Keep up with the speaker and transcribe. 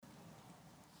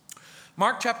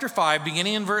Mark chapter 5,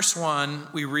 beginning in verse 1,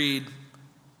 we read,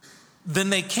 "Then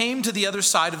they came to the other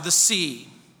side of the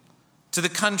sea, to the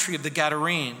country of the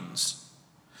Gadarenes.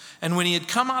 And when he had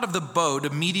come out of the boat,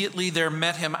 immediately there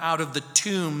met him out of the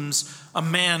tombs a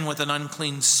man with an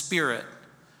unclean spirit,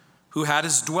 who had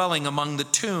his dwelling among the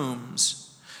tombs.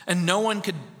 And no one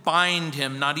could bind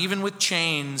him, not even with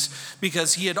chains,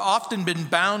 because he had often been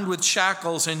bound with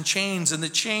shackles and chains, and the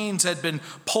chains had been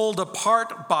pulled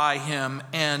apart by him,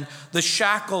 and the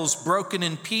shackles broken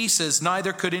in pieces.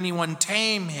 Neither could anyone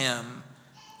tame him.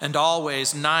 And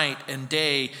always, night and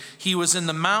day, he was in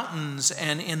the mountains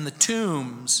and in the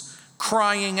tombs,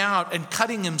 crying out and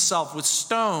cutting himself with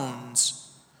stones.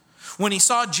 When he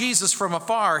saw Jesus from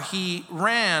afar, he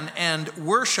ran and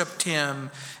worshiped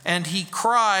him, and he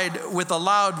cried with a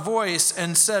loud voice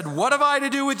and said, 'What have I to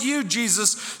do with you,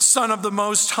 Jesus, Son of the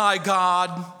Most High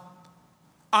God?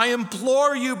 I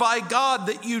implore you by God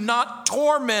that you not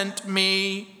torment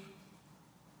me.'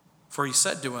 For he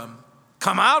said to him,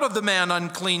 'Come out of the man,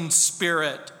 unclean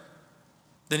spirit.'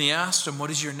 Then he asked him, 'What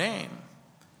is your name?'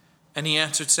 And he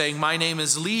answered, saying, 'My name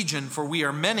is Legion, for we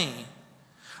are many.'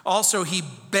 Also he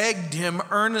begged him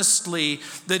earnestly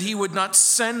that he would not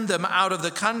send them out of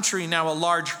the country. Now a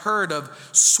large herd of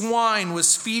swine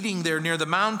was feeding there near the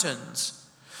mountains.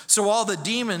 So all the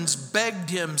demons begged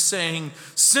him, saying,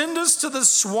 'Send us to the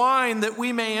swine that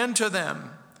we may enter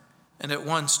them.' And at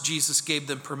once Jesus gave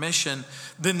them permission.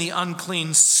 Then the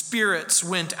unclean spirits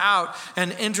went out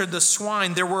and entered the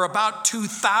swine. There were about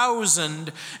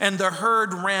 2,000, and the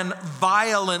herd ran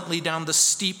violently down the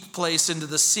steep place into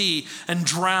the sea and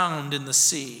drowned in the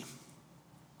sea.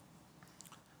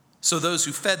 So those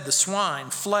who fed the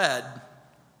swine fled,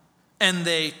 and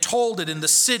they told it in the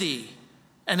city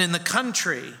and in the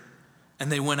country,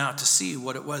 and they went out to see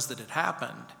what it was that had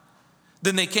happened.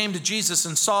 Then they came to Jesus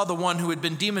and saw the one who had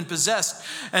been demon-possessed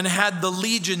and had the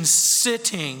legion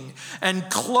sitting and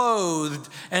clothed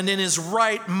and in his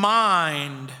right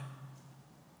mind.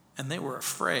 And they were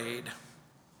afraid.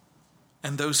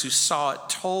 And those who saw it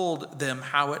told them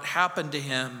how it happened to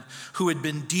him who had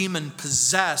been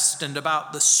demon-possessed and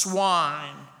about the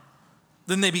swine.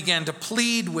 Then they began to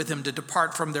plead with him to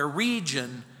depart from their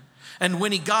region. And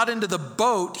when he got into the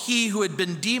boat, he who had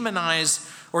been demonized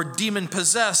or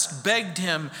demon-possessed begged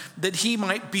him that he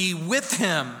might be with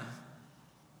him.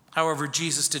 However,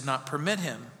 Jesus did not permit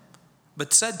him,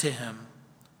 but said to him,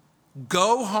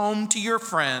 'Go home to your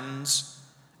friends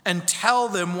and tell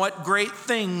them what great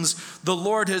things the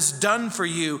Lord has done for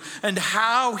you and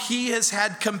how he has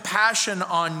had compassion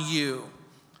on you.'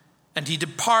 And he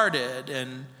departed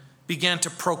and began to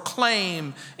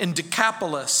proclaim in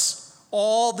Decapolis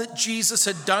all that Jesus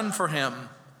had done for him,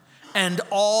 and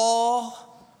all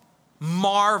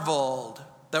marveled."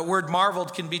 That word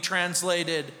marveled can be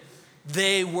translated,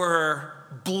 they were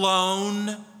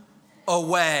blown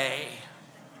away.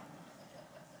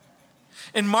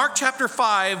 In Mark chapter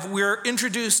 5, we're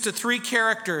introduced to three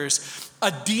characters: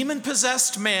 a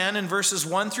demon-possessed man in verses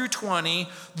 1 through 20,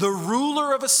 the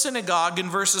ruler of a synagogue in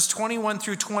verses 21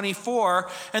 through 24,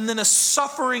 and then a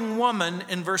suffering woman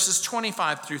in verses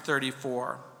 25 through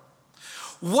 34.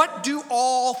 What do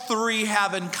all three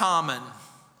have in common?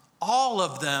 All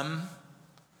of them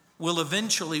will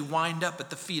eventually wind up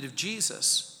at the feet of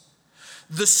Jesus.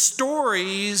 The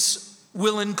stories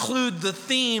will include the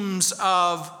themes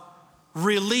of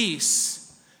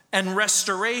release and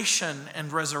restoration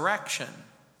and resurrection.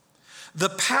 The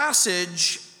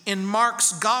passage in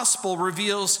Mark's gospel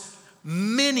reveals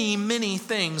many, many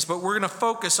things, but we're going to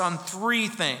focus on three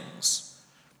things.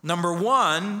 Number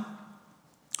one,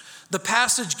 the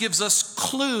passage gives us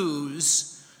clues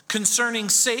concerning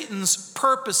Satan's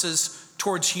purposes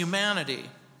towards humanity.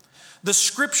 The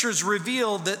scriptures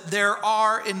reveal that there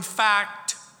are, in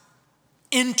fact,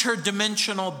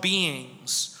 interdimensional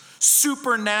beings,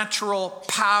 supernatural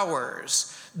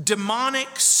powers,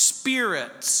 demonic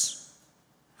spirits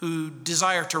who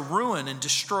desire to ruin and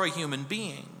destroy human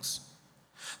beings.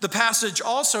 The passage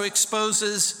also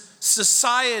exposes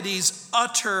society's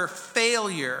utter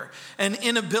failure and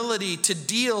inability to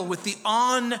deal with the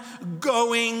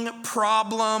ongoing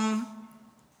problem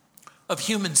of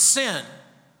human sin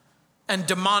and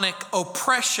demonic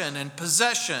oppression and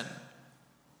possession.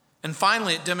 And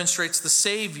finally, it demonstrates the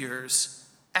Savior's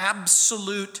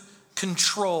absolute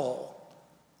control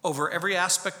over every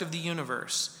aspect of the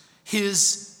universe,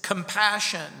 his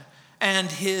compassion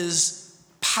and his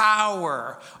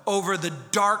power over the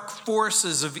dark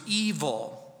forces of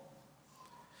evil.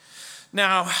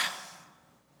 Now,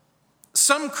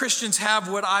 some Christians have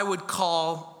what I would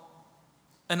call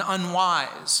an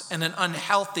unwise and an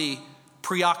unhealthy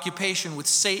preoccupation with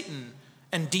Satan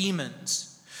and demons.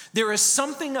 There is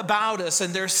something about us,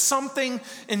 and there's something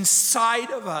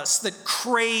inside of us that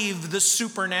crave the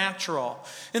supernatural.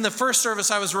 In the first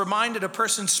service, I was reminded, a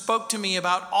person spoke to me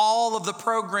about all of the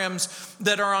programs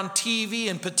that are on TV,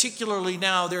 and particularly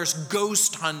now there's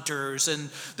ghost hunters and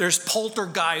there's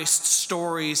poltergeist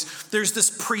stories. There's this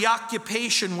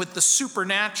preoccupation with the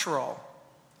supernatural.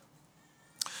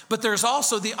 But there's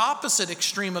also the opposite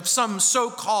extreme of some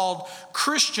so-called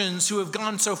Christians who have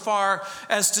gone so far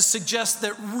as to suggest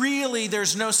that really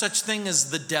there's no such thing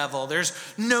as the devil. There's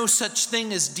no such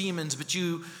thing as demons, but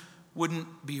you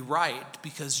wouldn't be right,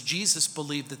 because Jesus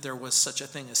believed that there was such a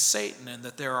thing as Satan and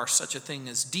that there are such a thing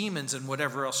as demons, and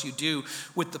whatever else you do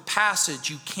with the passage,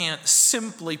 you can't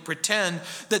simply pretend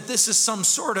that this is some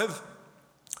sort of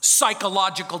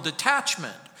psychological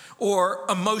detachment or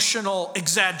emotional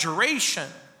exaggeration.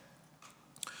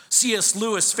 C.S.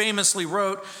 Lewis famously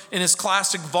wrote in his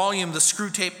classic volume, The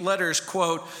Screwtape Letters,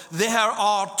 quote, "There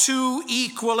are two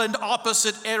equal and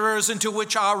opposite errors into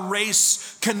which our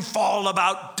race can fall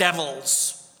about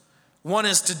devils. One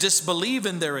is to disbelieve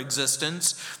in their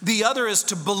existence. The other is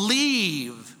to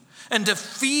believe and to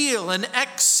feel an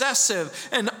excessive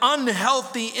and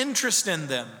unhealthy interest in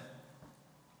them.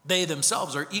 They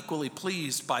themselves are equally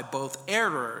pleased by both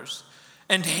errors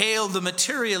and hail the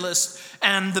materialist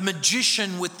and the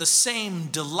magician with the same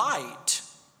delight."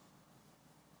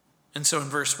 And so in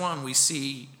verse 1, we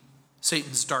see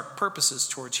Satan's dark purposes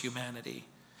towards humanity.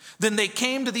 Then they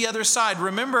came to the other side.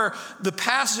 Remember, the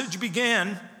passage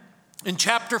began in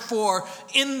chapter 4,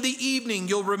 in the evening.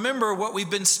 You'll remember what we've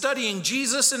been studying.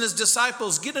 Jesus and his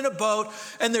disciples get in a boat,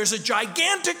 and there's a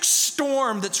gigantic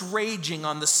storm that's raging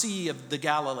on the Sea of the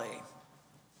Galilee.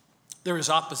 There is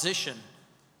opposition.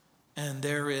 And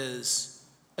there is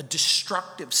a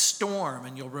destructive storm.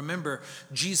 And you'll remember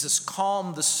Jesus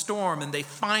calmed the storm, and they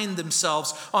find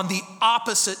themselves on the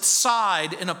opposite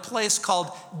side in a place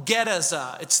called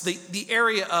Gerasa. It's the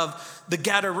area of the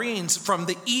Gadarenes, from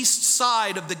the east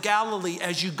side of the Galilee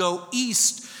as you go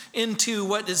east into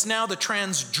what is now the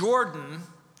Transjordan.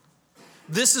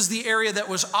 This is the area that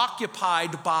was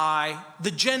occupied by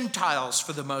the Gentiles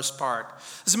for the most part.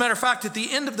 As a matter of fact, at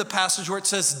the end of the passage where it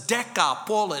says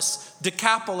Decapolis,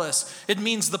 it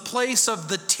means the place of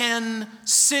the 10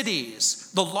 cities,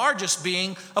 the largest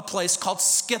being a place called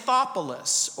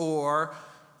Scythopolis, or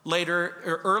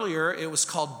earlier it was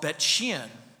called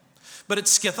Bet-shean. But at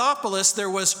Scythopolis, there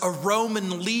was a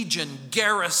Roman legion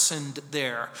garrisoned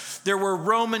there. There were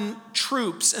Roman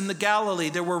troops in the Galilee.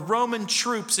 There were Roman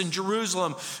troops in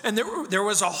Jerusalem. And there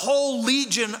was a whole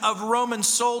legion of Roman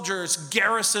soldiers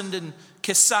garrisoned in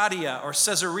Caesarea, or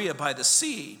Caesarea by the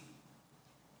sea.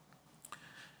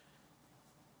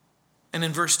 And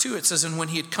in verse 2, it says, "And when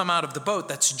he had come out of the boat,"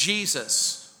 that's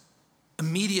Jesus,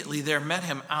 "immediately there met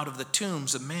him out of the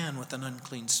tombs a man with an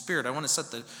unclean spirit." I want to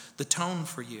set the tone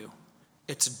for you.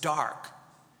 It's dark.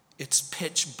 It's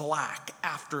pitch black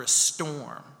after a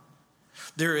storm.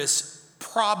 There is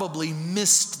probably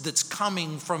mist that's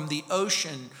coming from the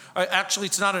ocean. Actually,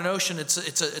 it's not an ocean. It's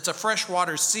a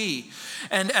freshwater sea.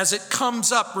 And as it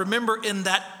comes up, remember, in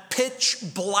that pitch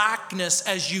blackness,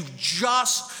 as you've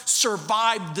just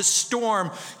survived the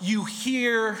storm, you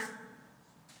hear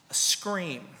a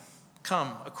scream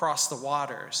come across the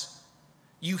waters.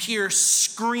 You hear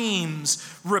screams,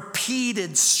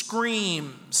 repeated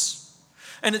screams.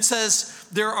 And it says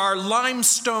there are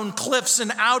limestone cliffs,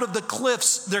 and out of the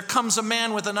cliffs there comes a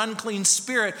man with an unclean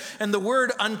spirit. And the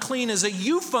word unclean is a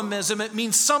euphemism. It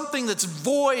means something that's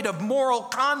void of moral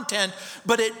content,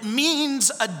 but it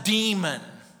means a demon.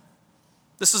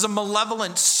 This is a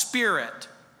malevolent spirit.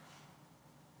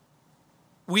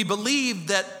 We believe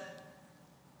that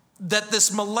this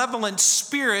malevolent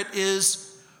spirit is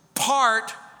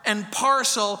part and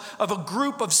parcel of a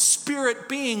group of spirit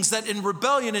beings that in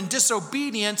rebellion and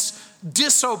disobedience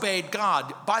disobeyed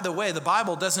God. By the way, the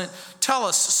Bible doesn't tell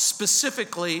us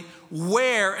specifically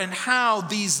where and how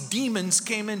these demons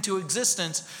came into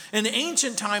existence. In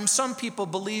ancient times, some people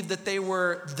believed that they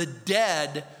were the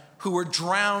dead who were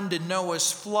drowned in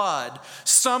Noah's flood.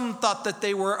 Some thought that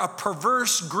they were a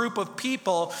perverse group of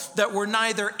people that were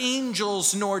neither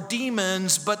angels nor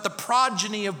demons, but the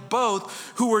progeny of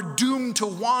both, who were doomed to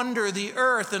wander the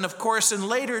earth. And of course, in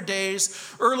later days,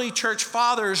 early church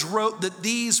fathers wrote that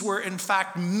these were in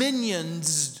fact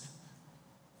minions,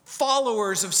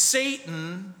 followers of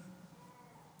Satan,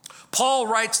 Paul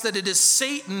writes that it is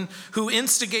Satan who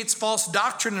instigates false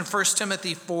doctrine in 1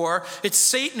 Timothy 4. It's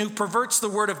Satan who perverts the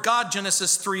word of God,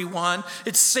 Genesis 3:1.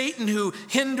 It's Satan who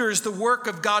hinders the work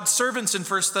of God's servants in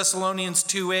 1 Thessalonians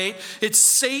 2:8. It's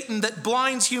Satan that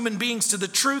blinds human beings to the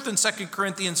truth in 2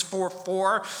 Corinthians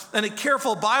 4:4. And a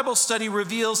careful Bible study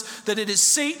reveals that it is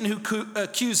Satan who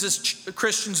accuses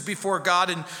Christians before God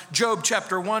in Job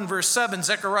chapter 1, verse 7,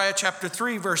 Zechariah chapter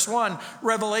 3, verse 1,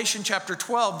 Revelation chapter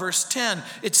 12, verse 10.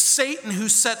 It's Satan who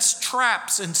sets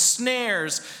traps and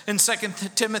snares in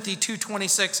 2 Timothy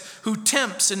 2:26, who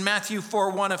tempts in Matthew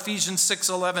 4:1, Ephesians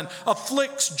 6:11,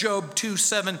 afflicts Job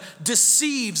 2:7,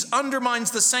 deceives,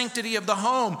 undermines the sanctity of the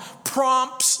home,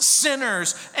 prompts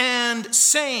sinners and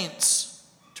saints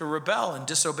to rebel and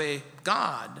disobey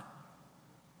God.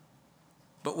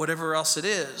 But whatever else it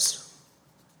is,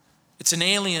 it's an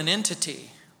alien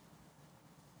entity,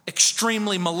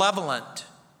 extremely malevolent.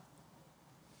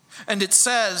 And it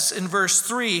says in verse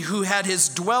 3, who had his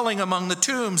dwelling among the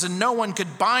tombs, and no one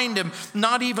could bind him,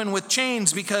 not even with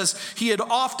chains, because he had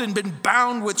often been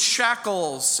bound with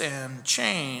shackles and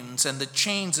chains, and the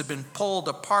chains had been pulled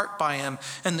apart by him,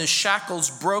 and the shackles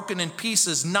broken in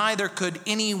pieces. Neither could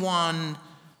anyone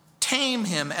tame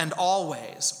him. And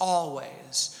always,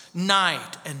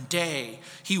 night and day,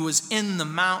 he was in the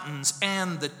mountains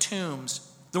and the tombs.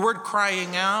 The word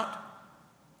crying out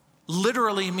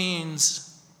literally means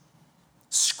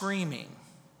screaming,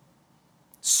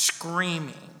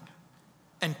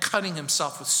 and cutting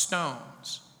himself with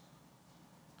stones.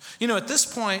 You know, at this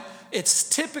point, it's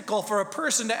typical for a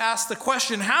person to ask the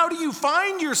question, how do you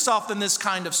find yourself in this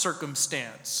kind of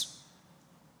circumstance?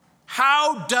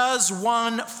 How does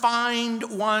one find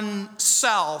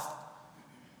oneself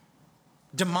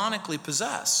demonically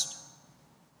possessed?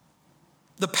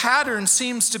 The pattern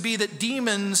seems to be that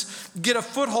demons get a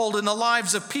foothold in the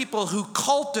lives of people who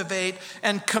cultivate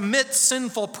and commit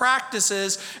sinful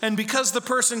practices, and because the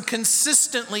person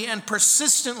consistently and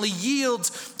persistently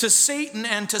yields to Satan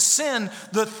and to sin,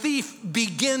 the thief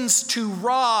begins to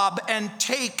rob and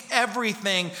take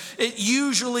everything. It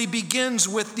usually begins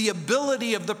with the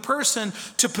ability of the person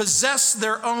to possess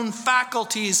their own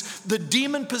faculties. The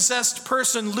demon-possessed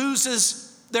person loses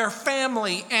their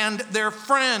family and their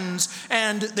friends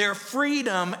and their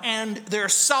freedom and their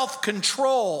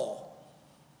self-control.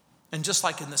 And just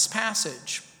like in this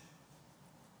passage,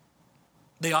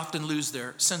 they often lose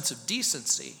their sense of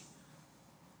decency.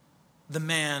 The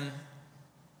man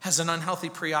has an unhealthy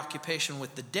preoccupation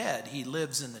with the dead. He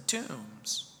lives in the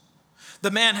tombs.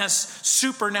 The man has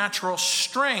supernatural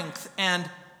strength and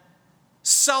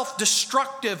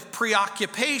self-destructive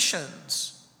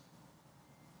preoccupations.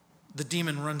 The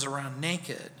demon runs around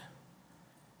naked,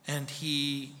 and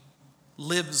he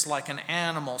lives like an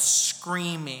animal,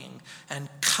 screaming and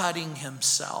cutting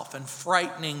himself and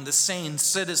frightening the sane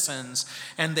citizens,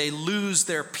 and they lose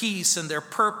their peace and their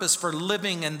purpose for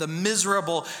living, and the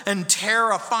miserable and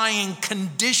terrifying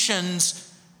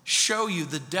conditions show you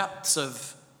the depths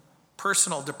of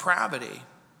personal depravity.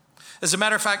 As a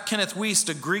matter of fact, Kenneth Wuest,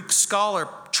 a Greek scholar,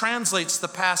 translates the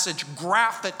passage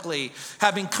graphically.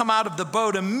 Having come out of the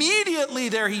boat, immediately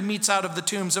there he meets out of the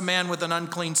tombs a man with an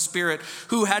unclean spirit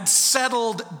who had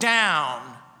settled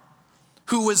down,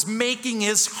 who was making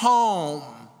his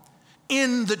home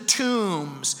in the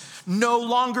tombs. No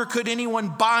longer could anyone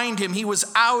bind him. He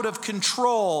was out of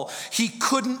control. He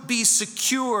couldn't be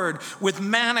secured with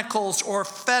manacles or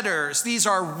fetters. These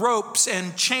are ropes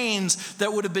and chains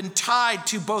that would have been tied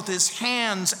to both his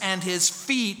hands and his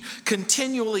feet,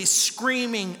 continually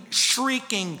screaming,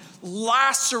 shrieking,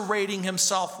 lacerating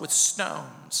himself with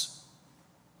stones.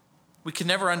 We can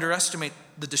never underestimate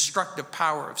the destructive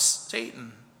power of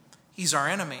Satan. He's our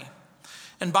enemy.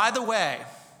 And by the way,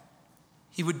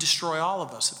 he would destroy all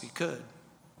of us if he could.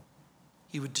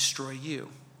 He would destroy you,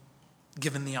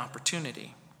 given the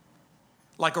opportunity.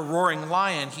 Like a roaring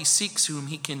lion, he seeks whom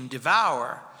he can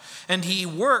devour. And he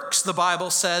works, the Bible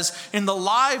says, in the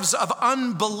lives of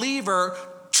unbeliever,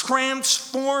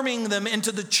 transforming them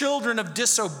into the children of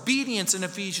disobedience in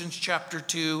Ephesians chapter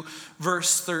 2,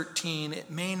 verse 13.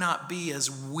 It may not be as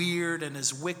weird and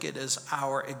as wicked as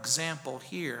our example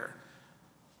here,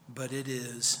 but it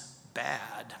is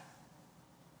bad.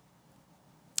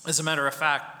 As a matter of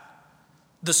fact,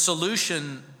 the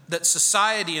solution that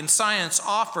society and science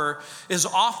offer is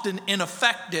often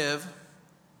ineffective.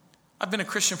 I've been a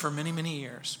Christian for many, many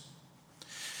years.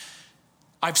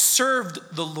 I've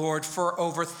served the Lord for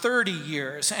over 30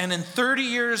 years. And in 30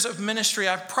 years of ministry,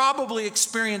 I've probably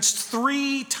experienced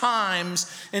 3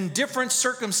 times in different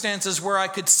circumstances where I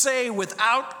could say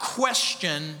without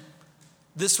question,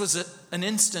 this was an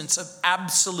instance of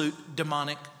absolute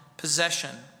demonic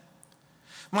possession.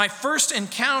 My first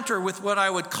encounter with what I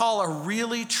would call a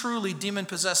really, truly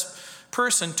demon-possessed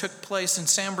person took place in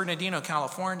San Bernardino,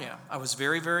 California. I was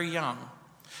very, very young.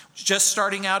 Just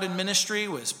starting out in ministry,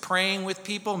 was praying with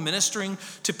people, ministering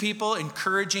to people,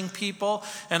 encouraging people.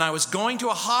 And I was going to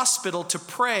a hospital to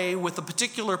pray with a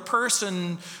particular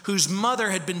person whose mother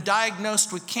had been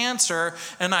diagnosed with cancer.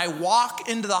 And I walk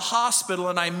into the hospital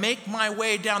and I make my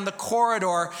way down the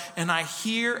corridor and I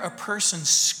hear a person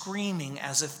screaming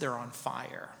as if they're on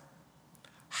fire,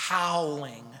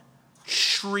 howling,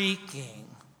 shrieking.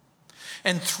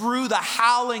 And through the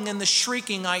howling and the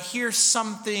shrieking, I hear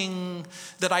something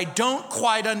that I don't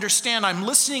quite understand. I'm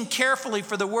listening carefully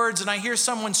for the words, and I hear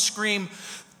someone scream,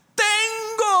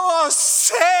 "Tengo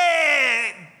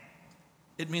sed!"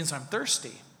 It means I'm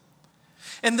thirsty.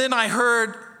 And then I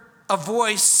heard a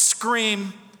voice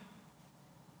scream,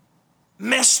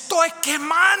 "Me estoy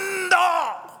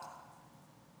quemando!"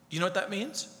 You know what that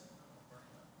means?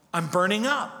 I'm burning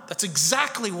up. That's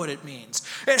exactly what it means.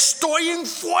 Estoy en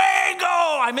fuego.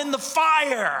 I'm in the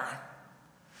fire.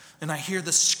 And I hear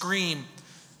the scream,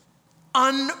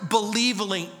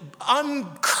 unbelievably,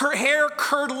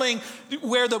 hair-curdling,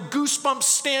 where the goosebumps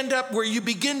stand up, where you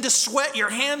begin to sweat,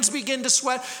 your hands begin to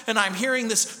sweat, and I'm hearing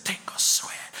this, tengo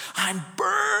sweat, I'm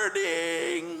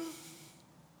burning.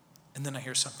 And then I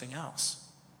hear something else.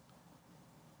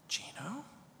 Gino?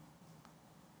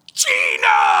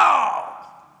 Gino!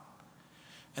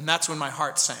 And that's when my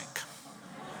heart sank.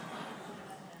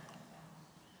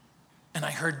 And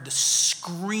I heard the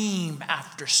scream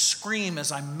after scream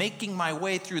as I'm making my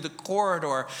way through the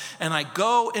corridor. And I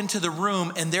go into the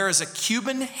room, and there is a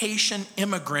Cuban-Haitian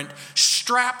immigrant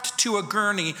strapped to a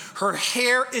gurney. Her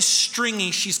hair is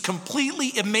stringy. She's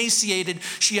completely emaciated.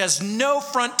 She has no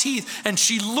front teeth. And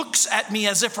she looks at me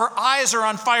as if her eyes are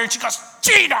on fire. And she goes,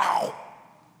 "Gino!"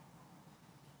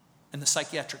 And the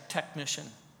psychiatric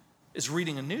technician is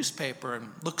reading a newspaper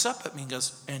and looks up at me and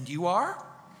goes, "And you are?"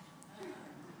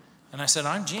 And I said,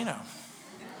 "I'm Gino."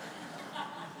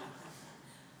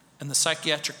 And the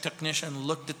psychiatric technician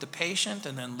looked at the patient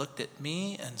and then looked at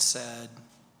me and said,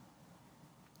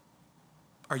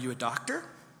 "Are you a doctor?"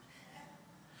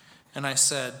 And I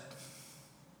said,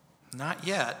 "Not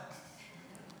yet."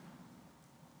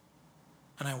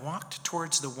 And I walked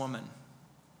towards the woman,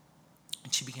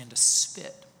 and she began to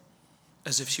spit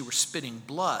as if she were spitting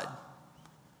blood.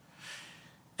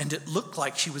 And it looked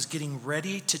like she was getting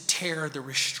ready to tear the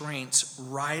restraints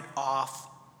right off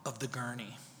of the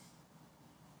gurney.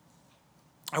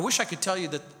 I wish I could tell you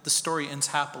that the story ends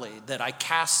happily, that I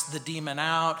cast the demon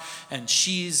out and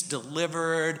she's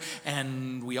delivered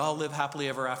and we all live happily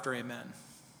ever after, amen.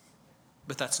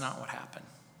 But that's not what happened.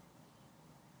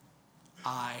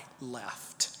 I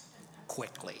left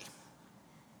quickly.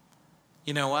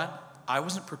 You know what? I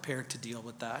wasn't prepared to deal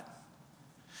with that.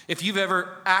 If you've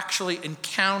ever actually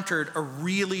encountered a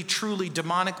really, truly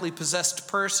demonically possessed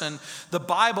person, the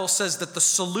Bible says that the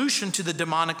solution to the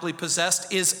demonically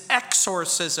possessed is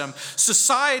exorcism.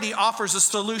 Society offers a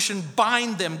solution: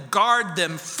 bind them, guard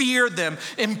them, fear them,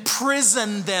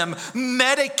 imprison them,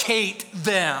 medicate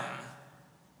them.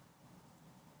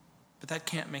 But that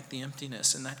can't make the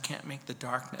emptiness, and that can't make the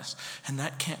darkness, and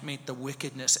that can't make the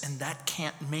wickedness, and that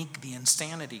can't make the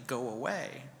insanity go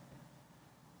away.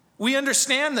 We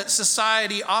understand that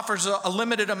society offers a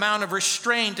limited amount of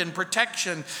restraint and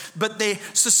protection, but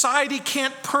society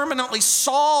can't permanently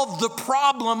solve the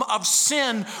problem of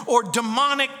sin or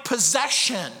demonic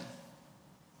possession.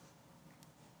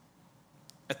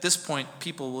 At this point,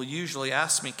 people will usually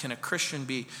ask me, can a Christian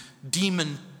be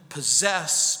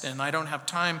demon-possessed? And I don't have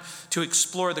time to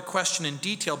explore the question in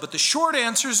detail, but the short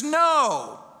answer is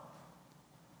no.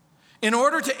 In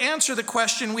order to answer the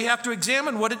question, we have to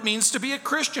examine what it means to be a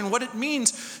Christian, what it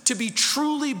means to be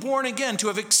truly born again, to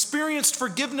have experienced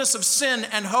forgiveness of sin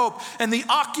and hope, and the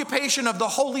occupation of the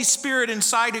Holy Spirit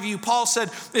inside of you. Paul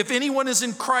said, if anyone is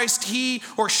in Christ, he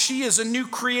or she is a new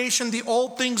creation. The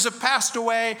old things have passed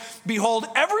away. Behold,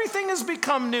 everything has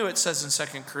become new, it says in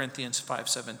 2 Corinthians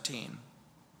 5:17.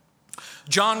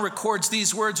 John records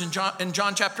these words in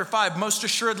John chapter 5. Most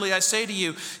assuredly, I say to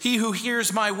you, he who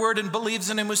hears my word and believes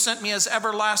in him who sent me has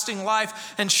everlasting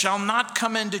life and shall not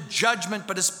come into judgment,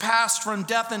 but is passed from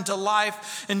death into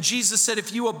life. And Jesus said,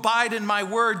 if you abide in my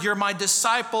word, you're my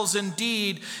disciples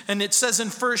indeed. And it says in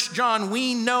 1 John,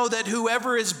 we know that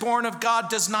whoever is born of God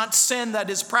does not sin,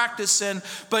 that is, practice sin,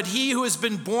 but he who has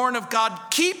been born of God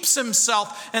keeps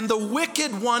himself, and the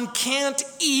wicked one can't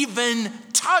even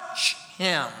touch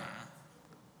him.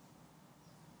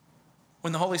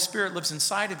 When the Holy Spirit lives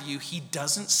inside of you, he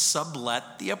doesn't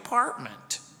sublet the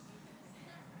apartment.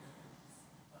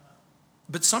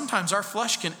 But sometimes our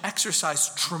flesh can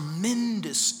exercise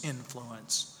tremendous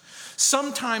influence.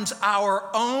 Sometimes our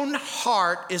own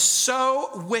heart is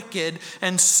so wicked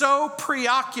and so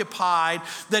preoccupied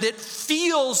that it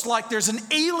feels like there's an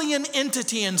alien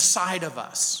entity inside of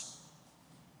us.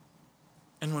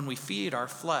 And when we feed our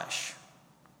flesh,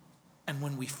 and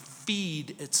when we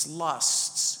feed its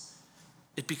lusts,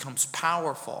 it becomes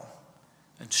powerful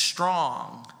and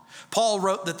strong. Paul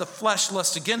wrote that the flesh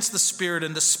lusts against the spirit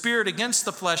and the spirit against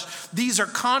the flesh. These are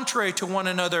contrary to one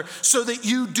another, so that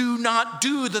you do not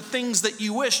do the things that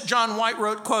you wish. John White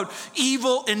wrote, quote,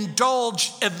 evil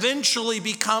indulged eventually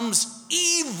becomes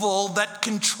evil that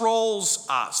controls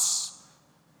us.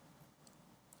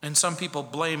 And some people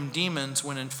blame demons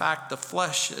when in fact the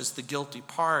flesh is the guilty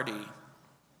party.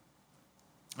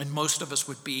 And most of us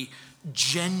would be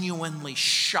genuinely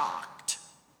shocked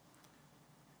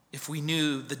if we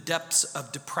knew the depths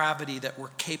of depravity that we're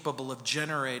capable of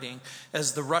generating.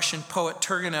 As the Russian poet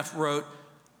Turgenev wrote,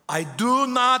 I do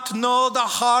not know the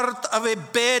heart of a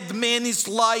bad man is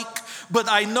like, but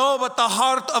I know what the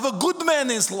heart of a good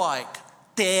man is like.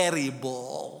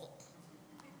 Terrible.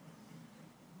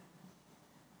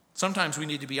 Sometimes we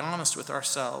need to be honest with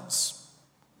ourselves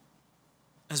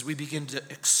as we begin to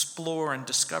explore and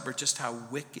discover just how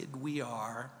wicked we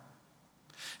are.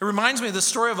 It reminds me of the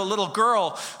story of a little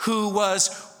girl who was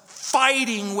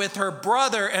fighting with her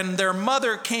brother, and their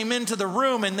mother came into the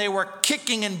room and they were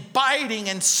kicking and biting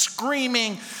and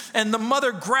screaming. And the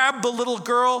mother grabbed the little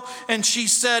girl and she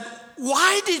said,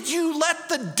 why did you let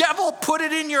the devil put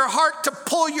it in your heart to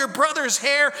pull your brother's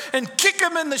hair and kick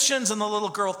him in the shins? And the little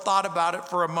girl thought about it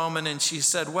for a moment and she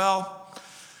said, well,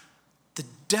 the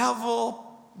devil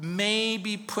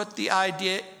maybe put the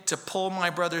idea to pull my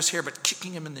brother's hair, but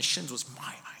kicking him in the shins was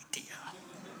my idea.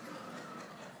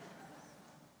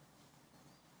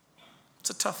 It's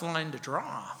a tough line to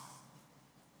draw.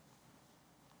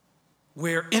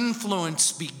 Where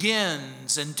influence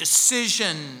begins and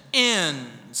decision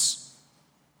ends.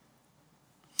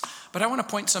 But I want to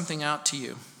point something out to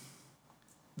you.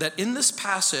 That in this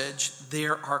passage,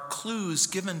 there are clues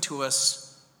given to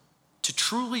us to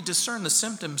truly discern the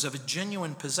symptoms of a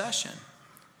genuine possession.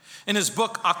 In his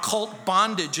book, Occult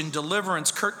Bondage and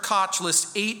Deliverance, Kurt Koch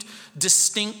lists 8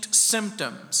 distinct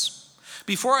symptoms.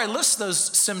 Before I list those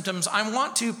symptoms, I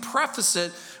want to preface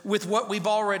it with what we've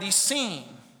already seen.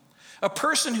 A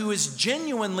person who is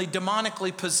genuinely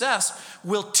demonically possessed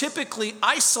will typically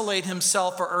isolate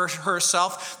himself or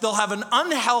herself. They'll have an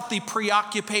unhealthy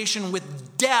preoccupation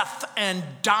with death and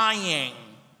dying.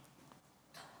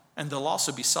 And they'll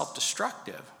also be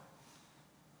self-destructive.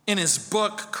 In his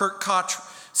book, Kurt Koch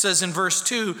says in verse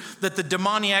 2 that the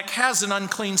demoniac has an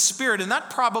unclean spirit, and that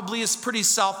probably is pretty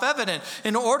self-evident.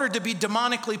 In order to be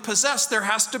demonically possessed, there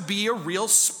has to be a real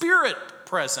spirit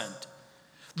present.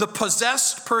 The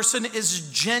possessed person is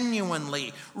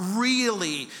genuinely,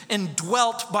 really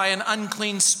indwelt by an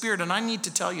unclean spirit. And I need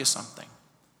to tell you something.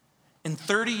 In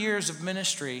 30 years of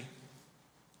ministry,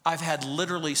 I've had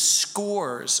literally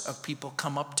scores of people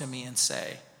come up to me and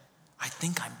say, I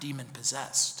think I'm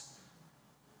demon-possessed.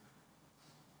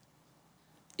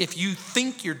 If you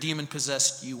think you're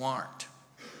demon-possessed, you aren't.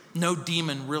 No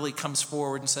demon really comes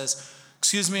forward and says,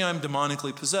 excuse me, I'm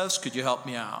demonically possessed. Could you help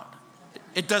me out?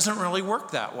 It doesn't really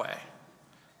work that way.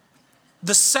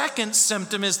 The second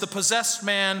symptom is the possessed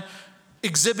man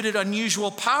exhibited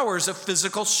unusual powers of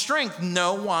physical strength.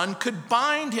 No one could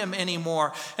bind him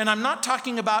anymore. And I'm not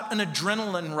talking about an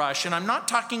adrenaline rush, and I'm not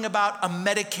talking about a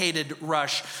medicated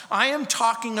rush. I am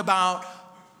talking about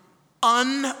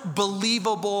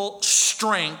unbelievable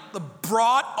strength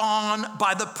brought on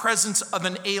by the presence of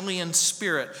an alien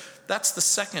spirit. That's the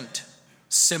second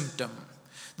symptom.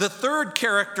 The third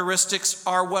characteristics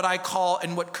are what I call,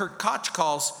 and what Kurt Koch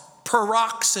calls,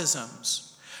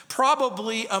 paroxysms.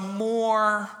 Probably a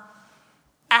more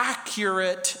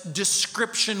accurate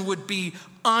description would be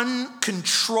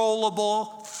uncontrollable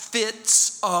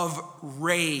fits of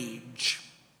rage.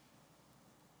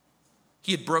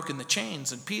 He had broken the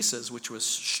chains in pieces, which was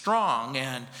strong.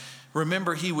 And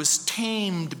remember, he was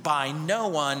tamed by no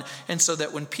one. And so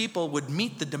that when people would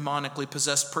meet the demonically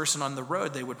possessed person on the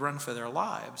road, they would run for their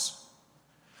lives.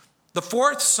 The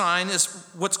fourth sign is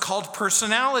what's called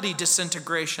personality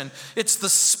disintegration. It's the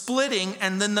splitting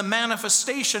and then the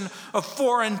manifestation of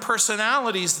foreign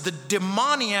personalities. The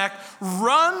demoniac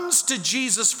runs to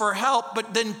Jesus for help,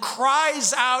 but then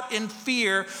cries out in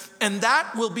fear, and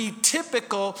that will be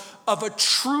typical of a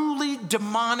truly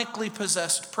demonically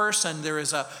possessed person, there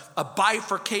is a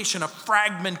bifurcation, a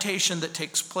fragmentation that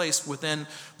takes place within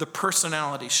the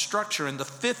personality structure. And the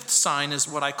fifth sign is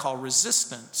what I call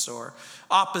resistance or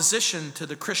opposition to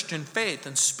the Christian faith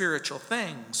and spiritual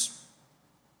things.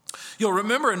 You'll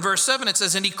remember in verse 7 it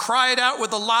says, and he cried out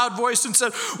with a loud voice and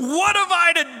said, "What have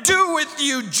I to do with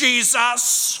you,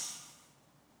 Jesus?"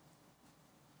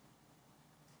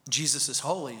 Jesus is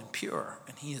holy and pure,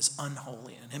 and he is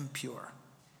unholy and impure.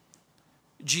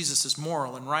 Jesus is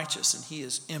moral and righteous, and he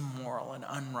is immoral and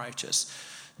unrighteous.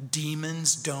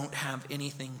 Demons don't have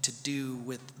anything to do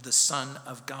with the Son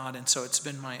of God. And so it's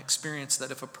been my experience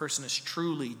that if a person is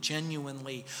truly,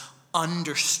 genuinely,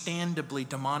 understandably,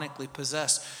 demonically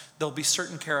possessed, there'll be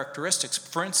certain characteristics.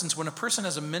 For instance, when a person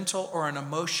has a mental or an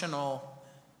emotional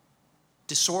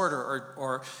disorder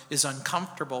or is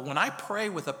uncomfortable, when I pray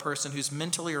with a person who's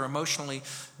mentally or emotionally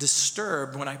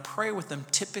disturbed, when I pray with them,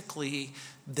 typically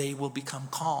they will become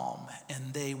calm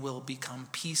and they will become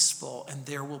peaceful and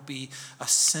there will be a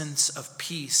sense of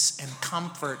peace and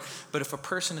comfort. But if a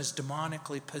person is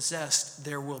demonically possessed,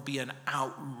 there will be an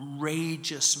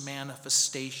outrageous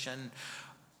manifestation,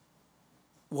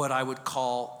 what I would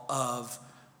call of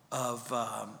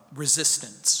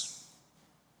resistance.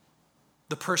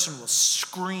 The person will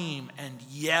scream and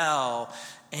yell,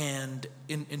 and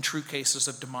in true cases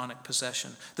of demonic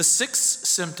possession. The sixth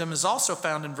symptom is also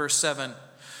found in verse 7.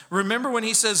 Remember when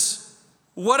he says,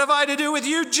 "What have I to do with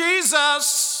you,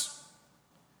 Jesus?"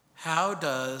 How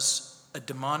does a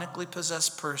demonically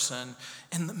possessed person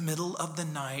in the middle of the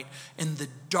night, in the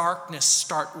darkness,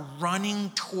 start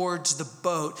running towards the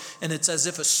boat? And it's as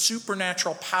if a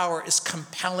supernatural power is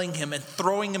compelling him and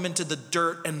throwing him into the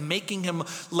dirt and making him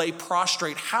lay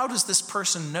prostrate. How does this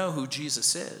person know who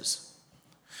Jesus is?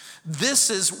 This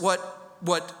is what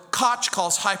Koch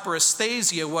calls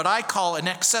hyperesthesia, what I call an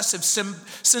excessive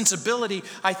sensibility.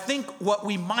 I think what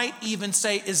we might even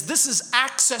say is this is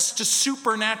access to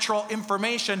supernatural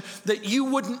information that you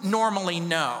wouldn't normally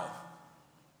know.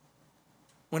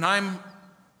 When I'm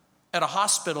at a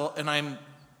hospital and I'm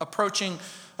approaching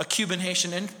a Cuban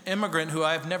Haitian immigrant who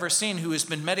I've never seen, who has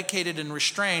been medicated and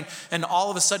restrained, and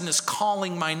all of a sudden is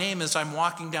calling my name as I'm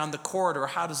walking down the corridor,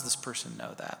 how does this person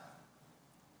know that?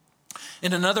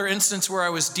 In another instance where I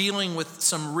was dealing with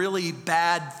some really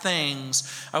bad things,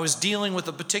 I was dealing with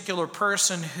a particular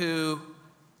person who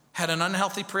had an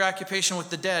unhealthy preoccupation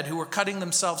with the dead, who were cutting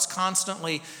themselves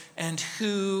constantly, and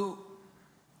who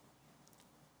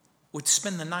would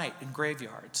spend the night in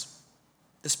graveyards.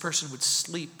 This person would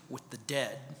sleep with the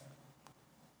dead.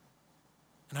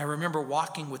 And I remember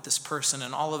walking with this person,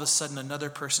 and all of a sudden another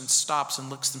person stops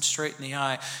and looks them straight in the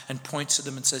eye and points to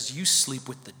them and says, "You sleep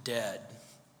with the dead."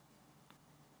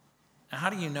 Now, how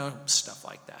do you know stuff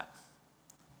like that?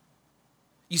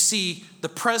 You see, the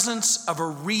presence of a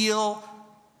real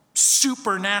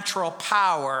supernatural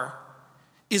power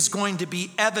is going to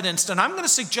be evidenced. And I'm going to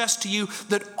suggest to you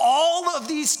that all of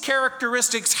these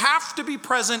characteristics have to be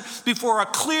present before a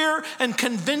clear and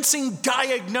convincing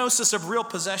diagnosis of real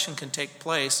possession can take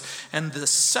place. And the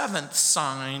seventh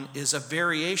sign is a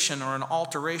variation or an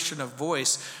alteration of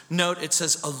voice. Note, it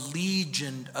says a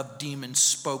legion of demons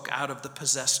spoke out of the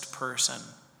possessed person.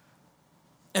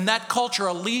 In that culture,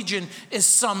 a legion is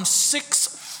some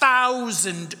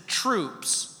 6,000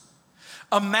 troops.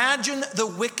 Imagine the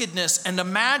wickedness and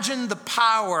imagine the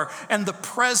power and the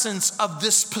presence of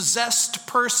this possessed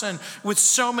person with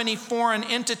so many foreign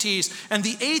entities. And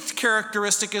the eighth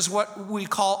characteristic is what we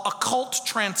call occult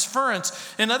transference.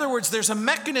 In other words, there's a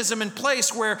mechanism in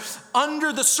place where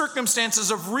under the circumstances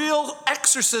of real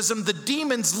exorcism, the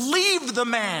demons leave the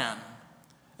man.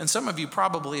 And some of you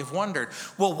probably have wondered,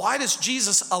 well, why does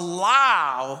Jesus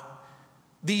allow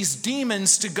these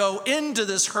demons to go into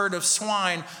this herd of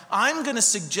swine? I'm going to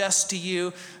suggest to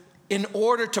you, in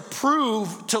order to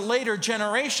prove to later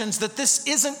generations that this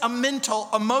isn't a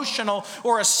mental, emotional,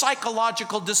 or a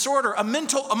psychological disorder. A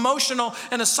mental, emotional,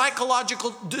 and a psychological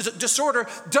disorder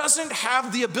doesn't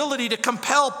have the ability to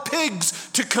compel pigs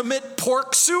to commit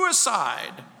pork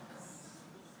suicide.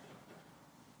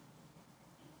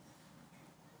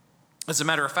 As a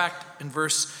matter of fact, in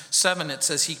verse 7, it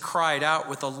says, he cried out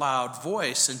with a loud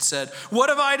voice and said, "What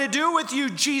have I to do with you,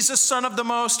 Jesus, Son of the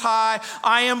Most High?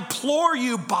 I implore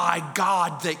you by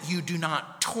God that you do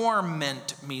not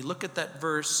torment me." Look at that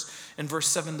verse. In verse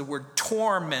 7, the word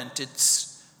torment,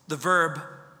 it's the verb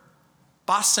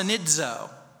basanidzo.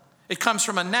 It comes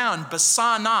from a noun,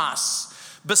 basanos.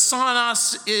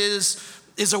 Basanos is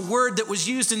is a word that was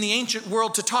used in the ancient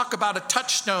world to talk about a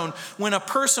touchstone. When a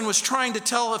person was trying to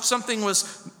tell if something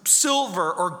was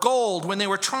silver or gold, when they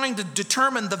were trying to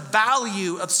determine the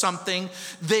value of something,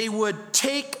 they would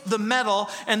take the metal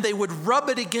and they would rub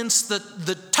it against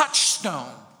the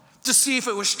touchstone to see if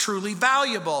it was truly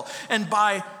valuable. And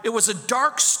it was a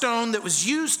dark stone that was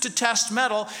used to test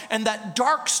metal, and that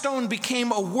dark stone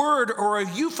became a word or a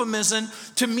euphemism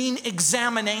to mean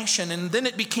examination. And then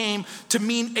it became to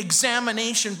mean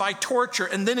examination by torture,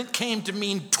 and then it came to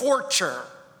mean torture.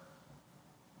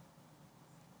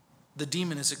 The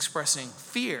demon is expressing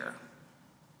fear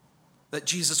that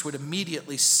Jesus would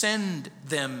immediately send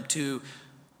them to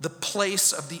the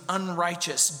place of the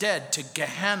unrighteous dead, to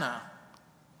Gehenna.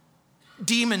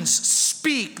 Demons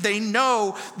speak. They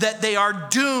know that they are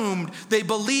doomed. They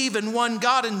believe in one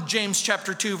God in James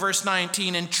chapter 2, verse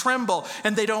 19, and tremble,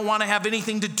 and they don't want to have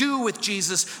anything to do with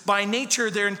Jesus. By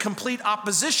nature, they're in complete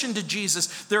opposition to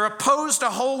Jesus. They're opposed to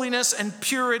holiness and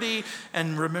purity.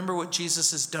 And remember what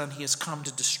Jesus has done. He has come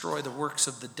to destroy the works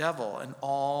of the devil, and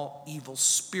all evil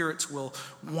spirits will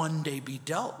one day be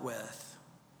dealt with.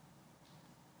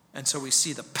 And so we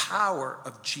see the power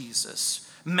of Jesus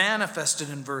manifested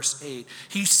in verse 8.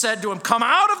 He said to him, "Come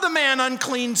out of the man,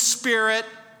 unclean spirit."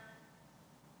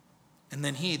 And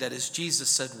then he, that is Jesus,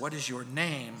 said, "What is your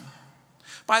name?"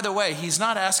 By the way, he's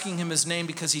not asking him his name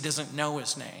because he doesn't know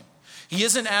his name. He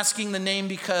isn't asking the name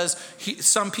because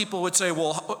some people would say,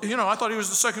 well, I thought he was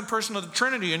the second person of the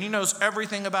Trinity and he knows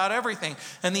everything about everything.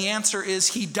 And the answer is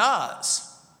he does.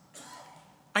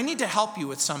 I need to help you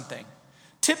with something.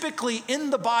 Typically in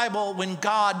the Bible, when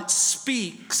God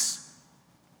speaks,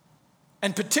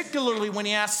 and particularly when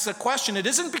he asks a question, it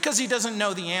isn't because he doesn't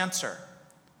know the answer.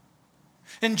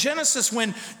 In Genesis,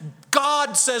 when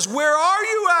God says, "Where are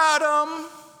you, Adam?"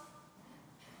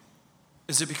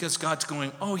 Is it because God's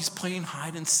going, "Oh, he's playing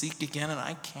hide and seek again and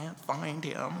I can't find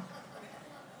him"?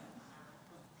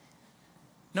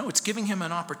 No, it's giving him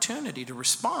an opportunity to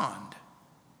respond.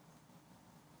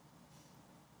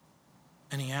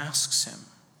 And he asks him,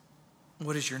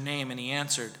 "What is your name?" And he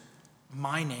answered,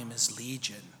 "My name is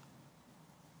Legion,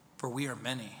 for we are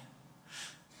many."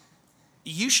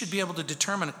 You should be able to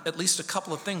determine at least a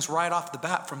couple of things right off the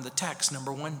bat from the text.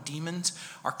 Number one, demons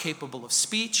are capable of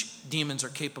speech, demons are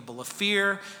capable of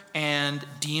fear, and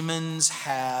demons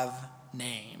have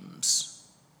names.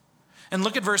 And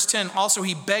look at verse 10. Also,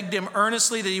 he begged him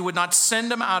earnestly that he would not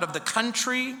send him out of the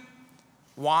country.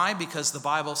 Why? Because the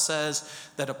Bible says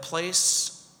that a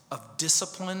place of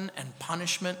discipline and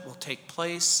punishment will take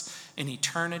place in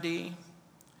eternity.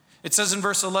 It says in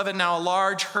verse 11, "Now a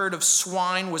large herd of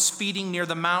swine was feeding near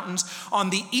the mountains on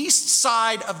the east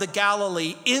side of the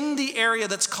Galilee, in the area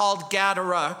that's called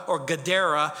Gadara or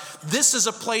Gadara." This is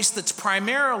a place that's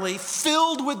primarily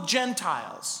filled with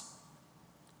Gentiles.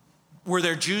 Were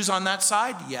there Jews on that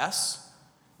side? Yes.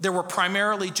 There were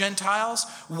primarily Gentiles.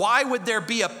 Why would there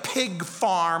be a pig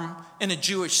farm in a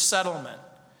Jewish settlement?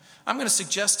 I'm going to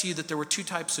suggest to you that there were two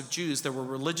types of Jews. There were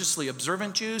religiously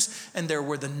observant Jews, and there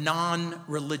were the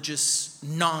non-religious,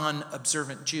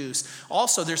 non-observant Jews.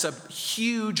 Also, there's a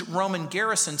huge Roman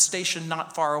garrison stationed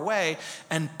not far away,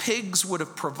 and pigs would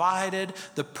have provided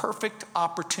the perfect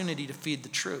opportunity to feed the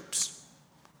troops.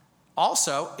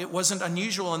 Also, it wasn't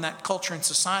unusual in that culture and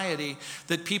society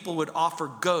that people would offer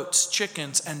goats,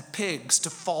 chickens, and pigs to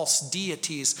false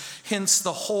deities. Hence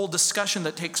the whole discussion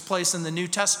that takes place in the New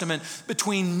Testament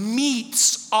between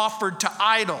meats offered to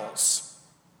idols.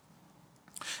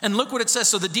 And look what it says.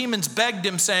 So the demons begged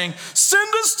him, saying,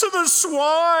 "Send us to the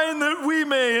swine that we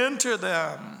may enter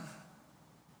them."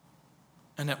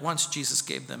 And at once Jesus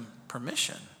gave them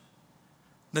permission.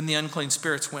 Then the unclean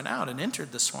spirits went out and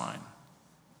entered the swine.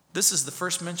 This is the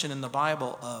first mention in the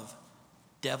Bible of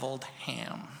deviled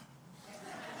ham.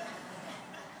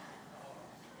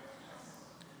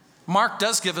 Mark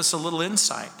does give us a little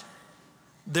insight.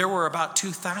 There were about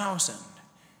 2,000,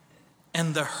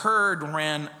 and the herd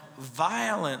ran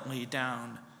violently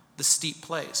down the steep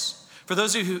place. For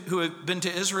those of you who have been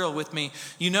to Israel with me,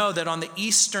 you know that on the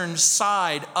eastern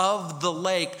side of the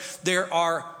lake, there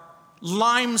are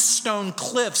limestone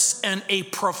cliffs and a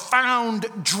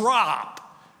profound drop,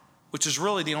 which is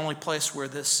really the only place where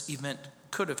this event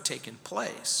could have taken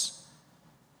place.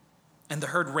 And the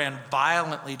herd ran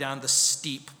violently down the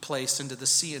steep place into the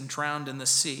sea and drowned in the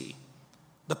sea.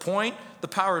 The point, the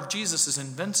power of Jesus is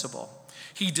invincible.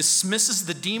 He dismisses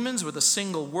the demons with a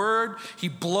single word. He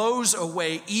blows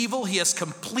away evil. He has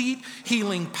complete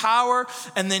healing power.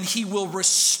 And then he will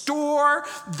restore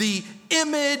the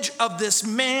image of this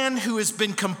man who has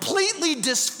been completely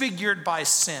disfigured by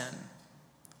sin.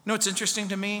 You know, it's interesting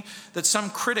to me that some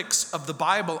critics of the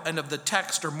Bible and of the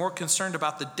text are more concerned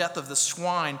about the death of the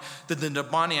swine than the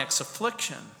demoniac's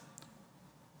affliction.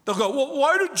 They'll go, well,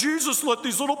 why did Jesus let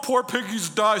these little poor piggies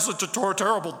die such a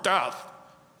terrible death?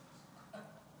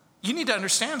 You need to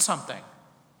understand something.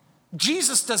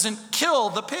 Jesus doesn't kill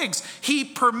the pigs. He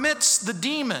permits the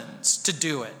demons to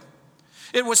do it.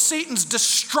 It was Satan's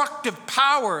destructive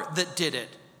power that did it.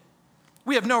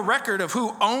 We have no record of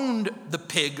who owned the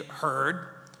pig herd.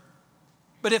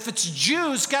 But if it's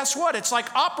Jews, guess what? It's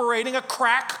like operating a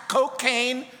crack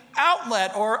cocaine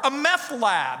outlet or a meth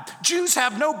lab. Jews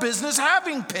have no business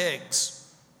having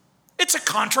pigs. It's a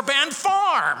contraband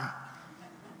farm.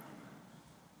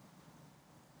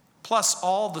 Plus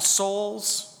all the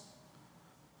souls,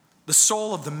 the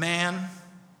soul of the man.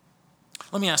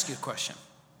 Let me ask you a question.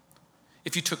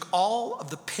 If you took all of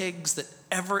the pigs that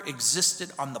ever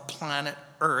existed on the planet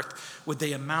Earth, would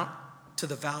they amount to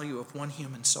the value of one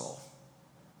human soul?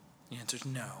 The answer is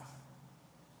no.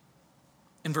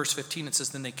 In verse 15, it says,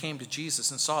 then they came to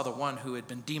Jesus and saw the one who had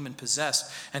been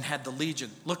demon-possessed and had the legion.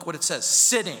 Look what it says,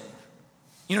 sitting.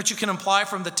 You know what you can imply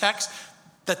from the text?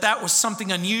 That was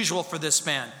something unusual for this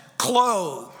man.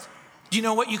 Clothed. Do you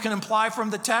know what you can imply from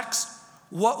the text?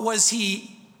 What was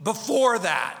he before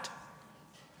that?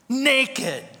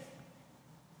 Naked.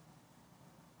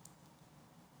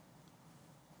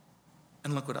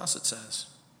 And look what else it says.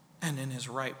 And in his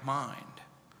right mind.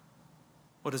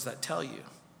 What does that tell you?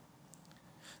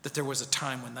 That there was a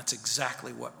time when that's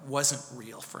exactly what wasn't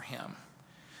real for him.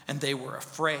 And they were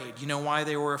afraid. You know why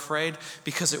they were afraid?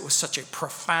 Because it was such a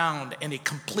profound and a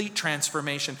complete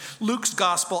transformation. Luke's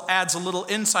gospel adds a little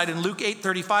insight. In Luke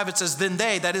 8:35, it says, then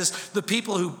they, that is the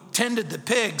people who tended the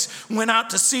pigs, went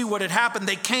out to see what had happened.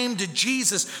 They came to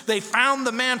Jesus. They found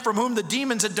the man from whom the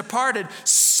demons had departed,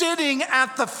 sitting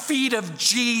at the feet of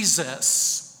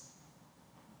Jesus,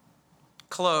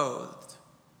 clothed,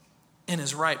 in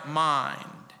his right mind.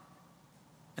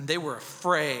 And they were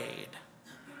afraid.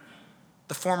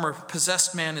 The former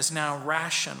possessed man is now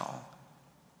rational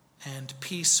and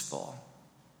peaceful.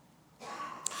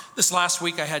 This last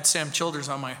week I had Sam Childers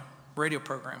on my radio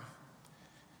program.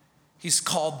 He's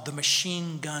called the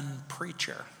machine gun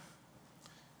preacher.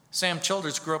 Sam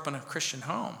Childers grew up in a Christian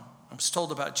home. I was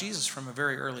told about Jesus from a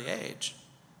very early age.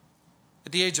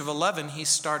 At the age of 11, he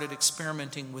started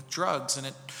experimenting with drugs. And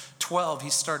at 12, he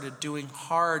started doing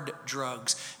hard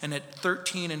drugs. And at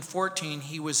 13 and 14,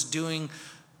 he was doing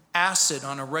acid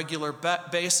on a regular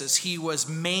basis. He was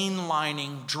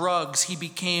mainlining drugs. He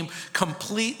became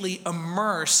completely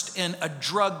immersed in a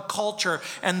drug culture.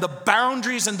 And the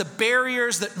boundaries and the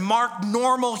barriers that marked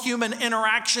normal human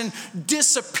interaction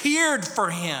disappeared for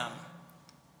him.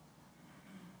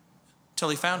 Till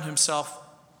he found himself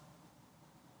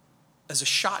as a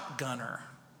shotgunner.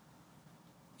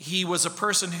 He was a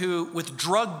person who, with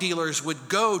drug dealers, would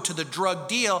go to the drug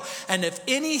deal, and if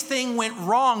anything went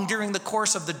wrong during the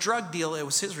course of the drug deal, it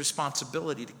was his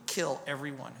responsibility to kill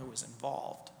everyone who was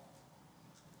involved.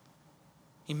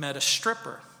 He met a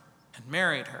stripper and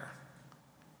married her.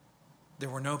 There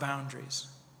were no boundaries.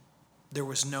 There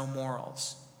was no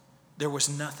morals. There was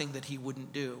nothing that he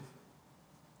wouldn't do.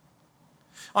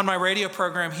 On my radio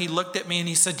program, he looked at me and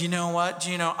he said, you know what,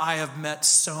 Gino, I have met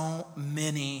so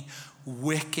many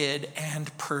wicked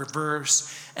and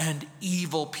perverse and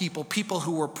evil people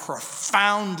who were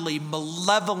profoundly,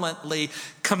 malevolently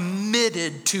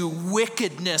committed to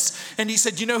wickedness. And he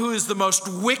said, you know who is the most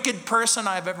wicked person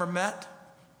I've ever met?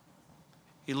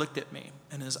 He looked at me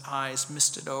and his eyes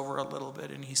misted over a little bit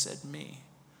and he said, me.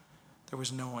 There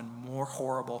was no one more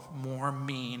horrible, more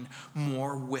mean,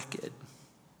 more wicked.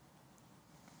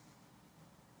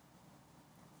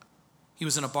 He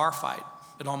was in a bar fight.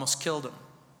 It almost killed him.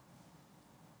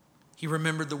 He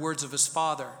remembered the words of his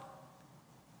father.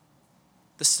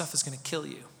 This stuff is going to kill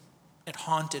you. It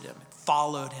haunted him. It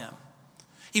followed him.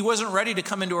 He wasn't ready to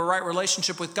come into a right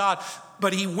relationship with God,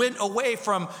 but he went away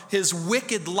from his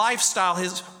wicked lifestyle.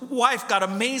 His wife got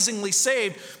amazingly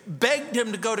saved, begged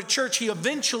him to go to church. He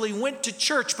eventually went to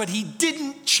church, but he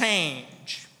didn't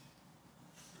change.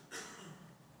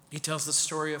 He tells the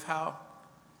story of how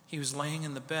he was laying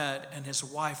in the bed and his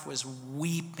wife was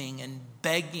weeping and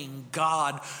begging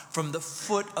God from the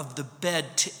foot of the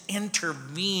bed to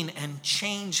intervene and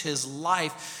change his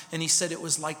life. And he said it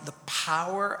was like the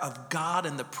power of God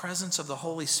and the presence of the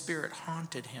Holy Spirit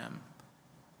haunted him.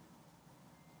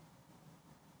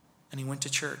 And he went to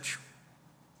church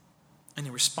and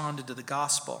he responded to the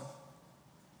gospel.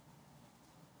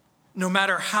 No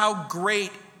matter how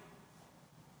great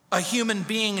a human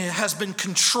being has been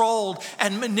controlled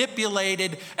and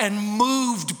manipulated and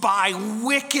moved by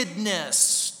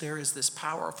wickedness, there is this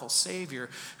powerful Savior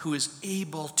who is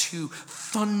able to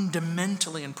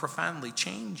fundamentally and profoundly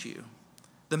change you.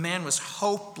 The man was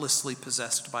hopelessly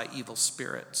possessed by evil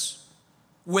spirits.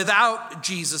 Without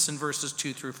Jesus in verses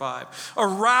 2 through 5,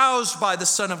 aroused by the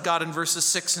Son of God in verses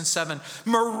 6 and 7,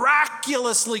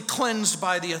 miraculously cleansed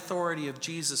by the authority of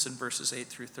Jesus in verses 8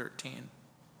 through 13.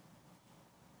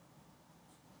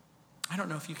 I don't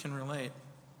know if you can relate.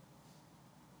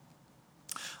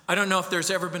 I don't know if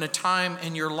there's ever been a time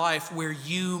in your life where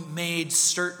you made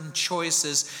certain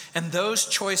choices and those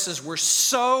choices were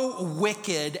so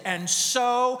wicked and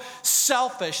so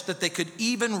selfish that they could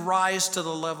even rise to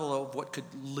the level of what could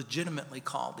legitimately be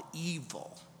called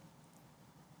evil.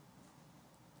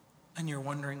 And you're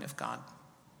wondering if God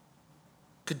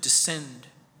could descend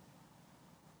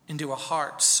into a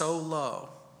heart so low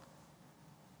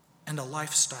and a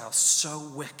lifestyle so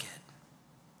wicked.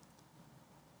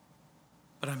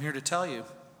 But I'm here to tell you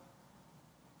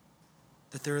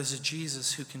that there is a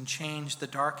Jesus who can change the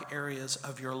dark areas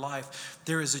of your life.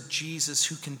 There is a Jesus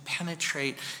who can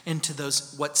penetrate into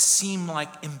those what seem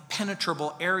like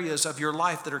impenetrable areas of your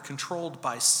life that are controlled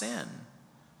by sin.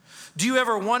 Do you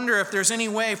ever wonder if there's any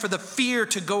way for the fear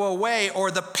to go away, or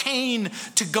the pain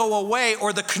to go away,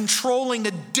 or the controlling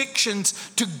addictions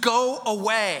to go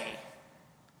away?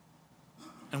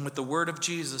 And with the word of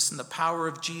Jesus and the power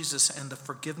of Jesus and the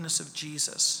forgiveness of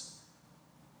Jesus,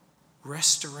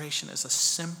 restoration is a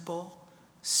simple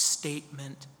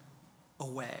statement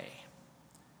away.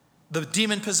 The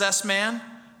demon-possessed man,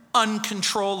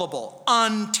 uncontrollable,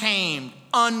 untamed,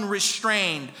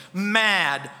 unrestrained,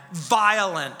 mad,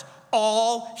 violent.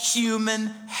 All human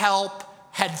help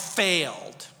had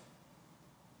failed.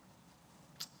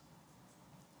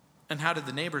 And how did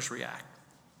the neighbors react?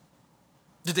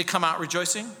 Did they come out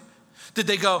rejoicing? Did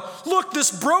they go, look, this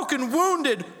broken,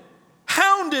 wounded,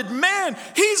 hounded man,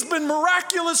 he's been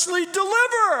miraculously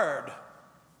delivered?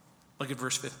 Look at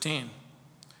verse 15.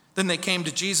 Then they came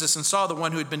to Jesus and saw the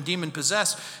one who had been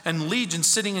demon-possessed and legion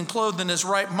sitting and clothed in his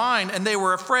right mind, and they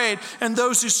were afraid. And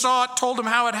those who saw it told him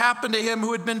how it happened to him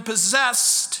who had been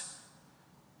possessed.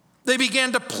 They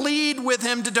began to plead with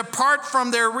him to depart from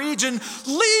their region.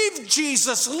 Leave,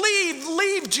 Jesus,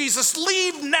 leave, Jesus,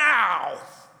 leave now.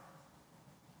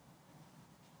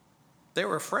 They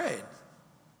were afraid.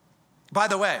 By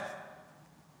the way,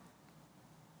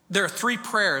 there are 3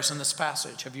 prayers in this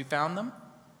passage. Have you found them?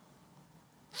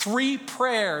 3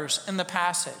 prayers in the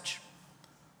passage.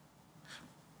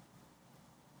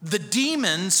 The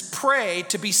demons pray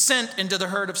to be sent into the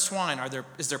herd of swine.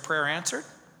 Is their prayer answered?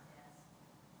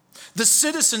 The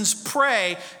citizens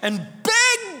pray and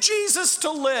beg Jesus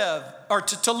to live or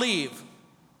to leave.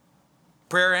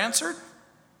 Prayer answered?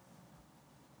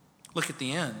 Look at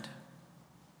the end.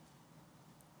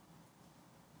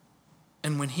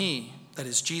 And when he, that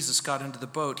is Jesus, got into the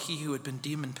boat, he who had been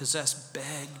demon-possessed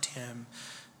begged him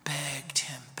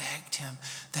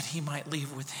that he might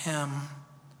leave with him.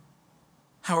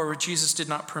 However, Jesus did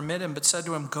not permit him, but said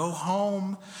to him, Go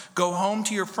home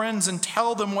to your friends and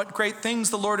tell them what great things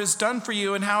the Lord has done for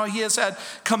you and how he has had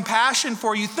compassion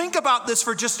for you. Think about this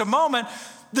for just a moment.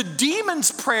 The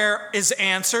demon's prayer is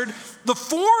answered. The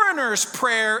foreigner's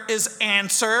prayer is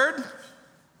answered.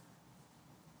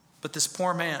 But this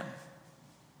poor man,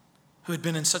 who had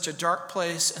been in such a dark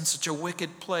place and such a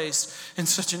wicked place and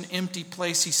such an empty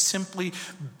place, he simply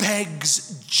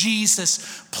begs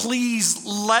Jesus, please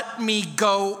let me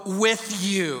go with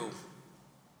you.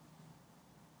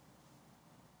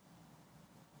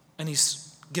 And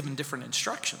he's given different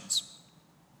instructions.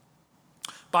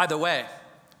 By the way,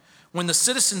 when the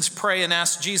citizens pray and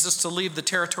ask Jesus to leave the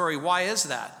territory, why is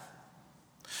that?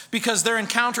 Because their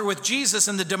encounter with Jesus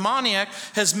and the demoniac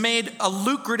has made a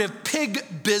lucrative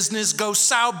pig business go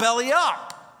sow belly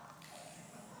up.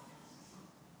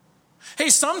 Hey,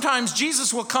 sometimes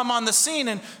Jesus will come on the scene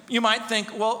and you might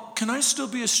think, well, can I still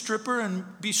be a stripper and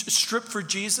be stripped for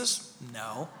Jesus?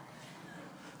 No.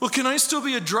 Well, can I still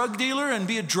be a drug dealer and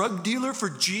be a drug dealer for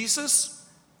Jesus?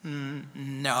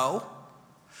 No.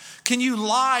 Can you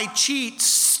lie, cheat,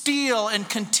 steal, and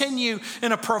continue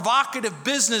in a provocative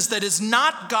business that is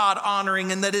not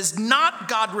God-honoring and that is not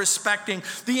God-respecting?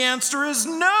 The answer is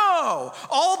no.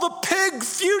 All the pig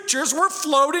futures were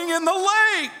floating in the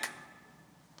lake.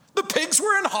 The pigs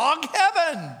were in hog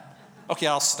heaven. Okay,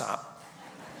 I'll stop.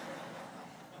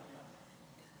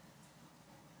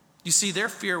 You see, their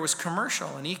fear was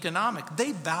commercial and economic.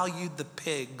 They valued the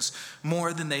pigs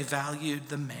more than they valued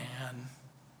the man.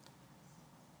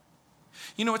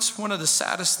 You know what's one of the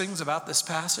saddest things about this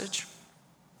passage?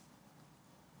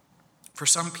 For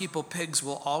some people, pigs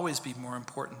will always be more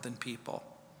important than people.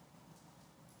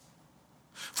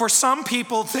 For some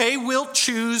people, they will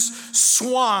choose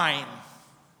swine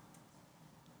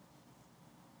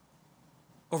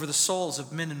over the souls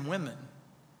of men and women.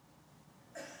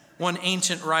 One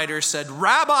ancient writer said,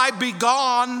 "Rabbi, be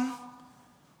gone.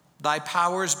 Thy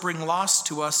powers bring loss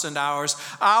to us and ours.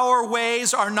 Our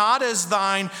ways are not as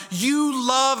thine. You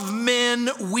love men,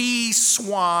 we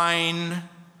swine.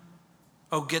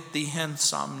 Oh, get thee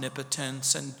hence,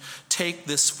 omnipotence, and take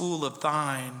this fool of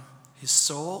thine, his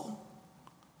soul.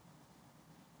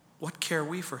 What care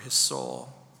we for his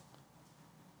soul?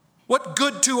 What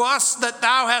good to us that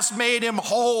thou hast made him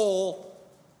whole?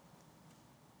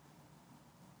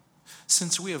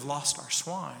 Since we have lost our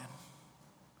swine."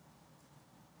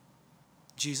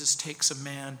 Jesus takes a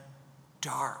man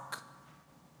dark,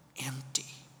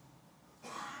 empty,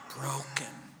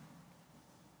 broken,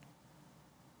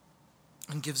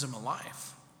 and gives him a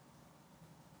life.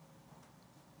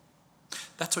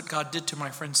 That's what God did to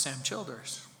my friend Sam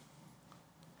Childers.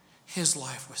 His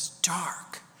life was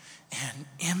dark and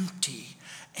empty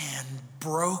and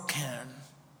broken.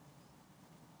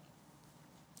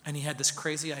 And he had this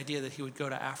crazy idea that he would go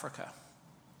to Africa.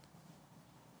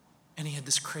 And he had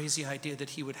this crazy idea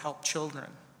that he would help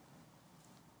children.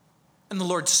 And the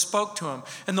Lord spoke to him.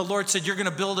 And the Lord said, "You're going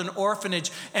to build an orphanage."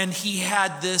 And he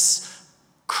had this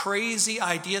crazy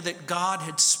idea that God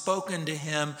had spoken to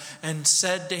him and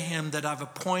said to him that I've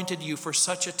appointed you for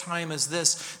such a time as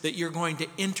this, that you're going to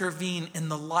intervene in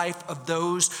the life of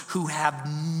those who have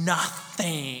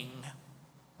nothing.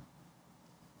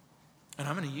 And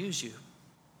I'm going to use you.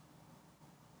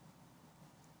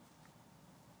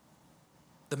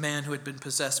 The man who had been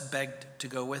possessed begged to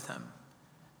go with him.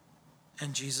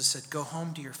 And Jesus said, "Go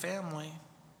home to your family."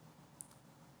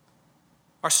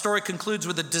 Our story concludes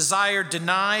with a desire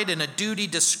denied and a duty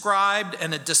described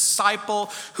and a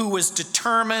disciple who was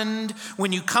determined.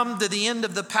 When you come to the end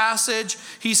of the passage,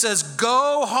 he says,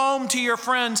 "Go home to your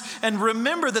friends." And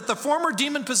remember that the former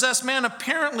demon-possessed man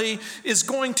apparently is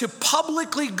going to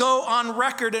publicly go on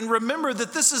record. And remember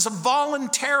that this is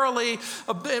voluntarily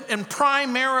and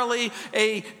primarily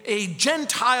a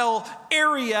Gentile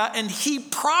area. And he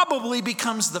probably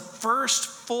becomes the first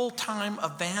full-time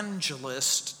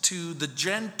evangelist to the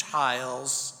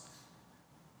Gentiles.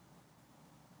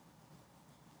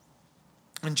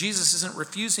 And Jesus isn't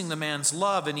refusing the man's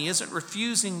love, and he isn't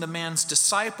refusing the man's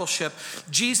discipleship.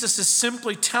 Jesus is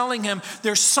simply telling him,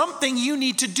 there's something you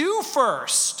need to do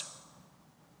first.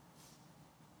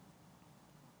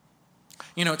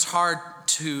 You know, it's hard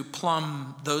to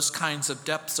plumb those kinds of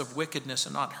depths of wickedness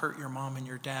and not hurt your mom and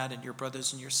your dad and your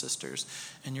brothers and your sisters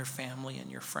and your family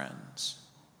and your friends.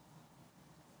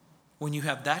 When you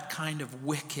have that kind of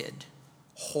wicked,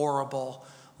 horrible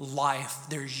life,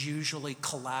 there's usually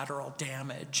collateral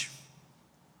damage.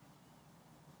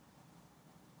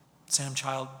 Sam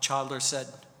Childers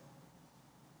said,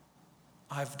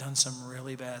 "I've done some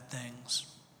really bad things.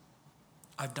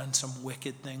 I've done some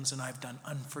wicked things, and I've done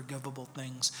unforgivable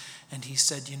things." And he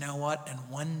said, "You know what? And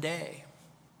one day,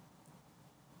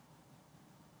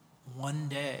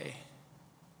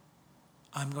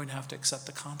 I'm going to have to accept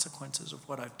the consequences of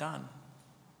what I've done.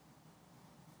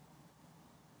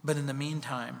 But in the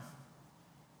meantime,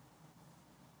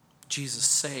 Jesus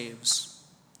saves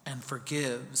and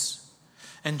forgives.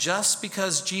 And just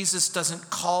because Jesus doesn't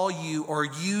call you or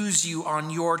use you on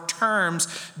your terms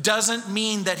doesn't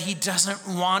mean that he doesn't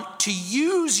want to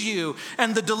use you.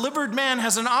 And the delivered man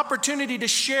has an opportunity to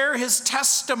share his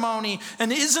testimony.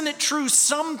 And isn't it true,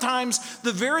 sometimes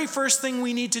the very first thing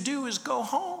we need to do is go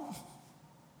home.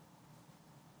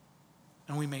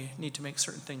 And we may need to make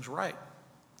certain things right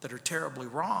that are terribly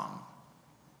wrong.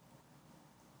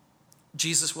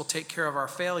 Jesus will take care of our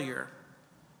failure.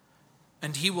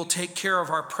 And he will take care of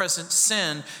our present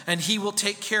sin. And he will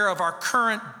take care of our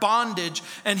current bondage.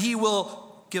 And he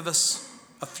will give us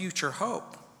a future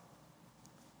hope.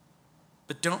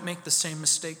 But don't make the same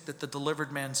mistake that the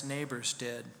delivered man's neighbors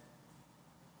did.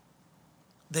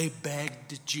 They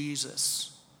begged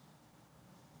Jesus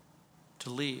to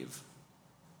leave.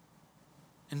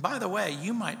 And by the way,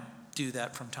 you might do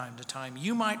that from time to time.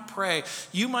 You might pray,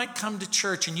 you might come to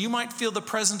church, and you might feel the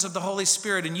presence of the Holy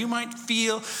Spirit, and you might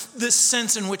feel this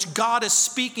sense in which God is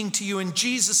speaking to you and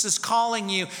Jesus is calling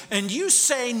you, and you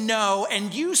say no,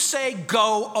 and you say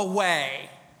go away.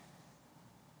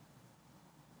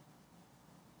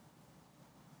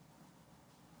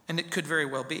 And it could very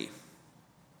well be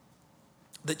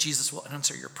that Jesus will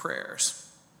answer your prayers,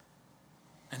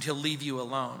 and he'll leave you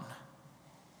alone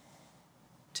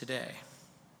today.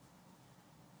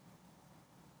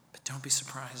 But don't be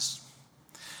surprised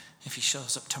if he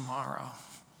shows up tomorrow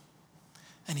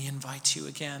and he invites you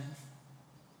again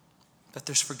that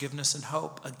there's forgiveness and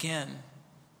hope. Again,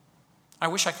 I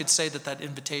wish I could say that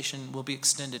invitation will be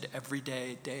extended every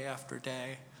day, day after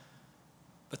day.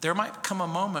 But there might come a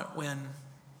moment when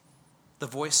the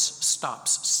voice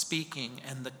stops speaking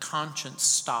and the conscience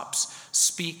stops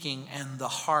speaking and the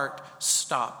heart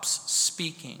stops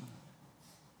speaking.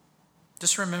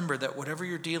 Just remember that whatever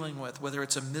you're dealing with, whether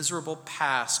it's a miserable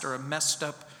past or a messed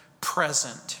up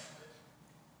present,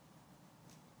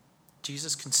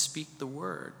 Jesus can speak the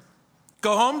word.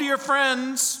 Go home to your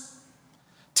friends.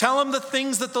 Tell them the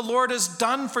things that the Lord has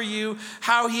done for you,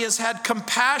 how he has had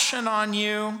compassion on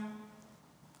you.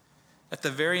 At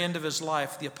the very end of his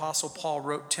life, the Apostle Paul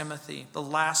wrote Timothy, the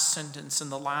last sentence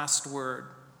and the last word.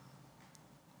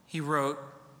 He wrote,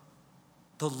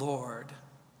 the Lord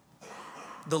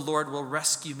will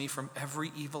rescue me from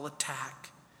every evil attack,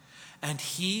 and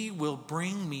he will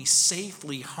bring me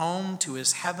safely home to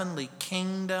his heavenly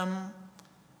kingdom.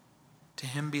 To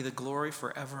him be the glory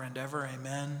forever and ever.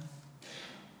 Amen.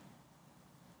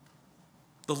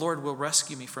 The Lord will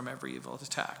rescue me from every evil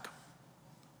attack.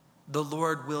 The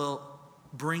Lord will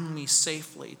bring me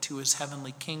safely to his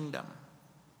heavenly kingdom.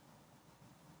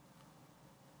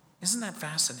 Isn't that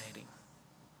fascinating?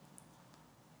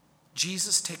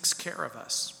 Jesus takes care of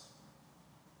us.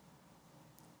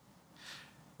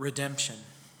 Redemption,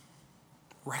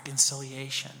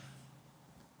 reconciliation,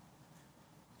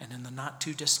 and in the not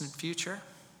too distant future,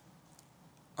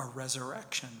 a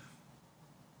resurrection.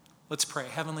 Let's pray.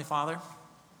 Heavenly Father,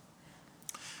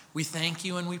 we thank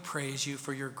you and we praise you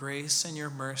for your grace and your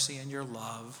mercy and your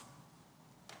love.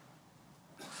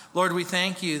 Lord, we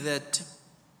thank you that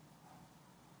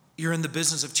you're in the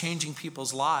business of changing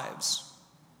people's lives.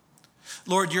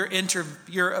 Lord,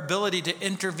 your ability to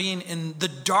intervene in the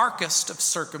darkest of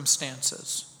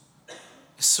circumstances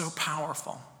is so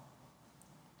powerful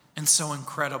and so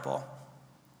incredible.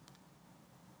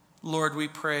 Lord, we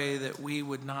pray that we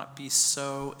would not be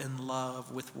so in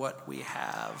love with what we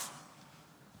have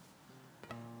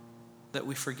that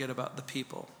we forget about the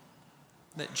people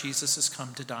that Jesus has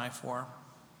come to die for.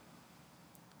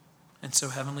 And so,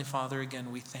 Heavenly Father,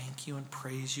 again, we thank you and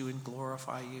praise you and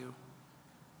glorify you.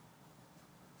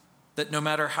 That no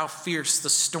matter how fierce the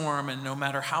storm and no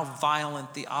matter how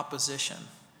violent the opposition,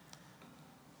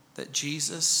 that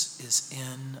Jesus is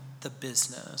in the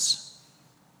business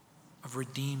of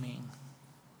redeeming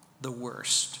the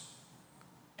worst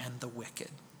and the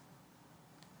wicked.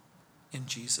 In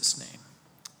Jesus' name,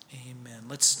 amen.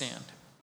 Let's stand.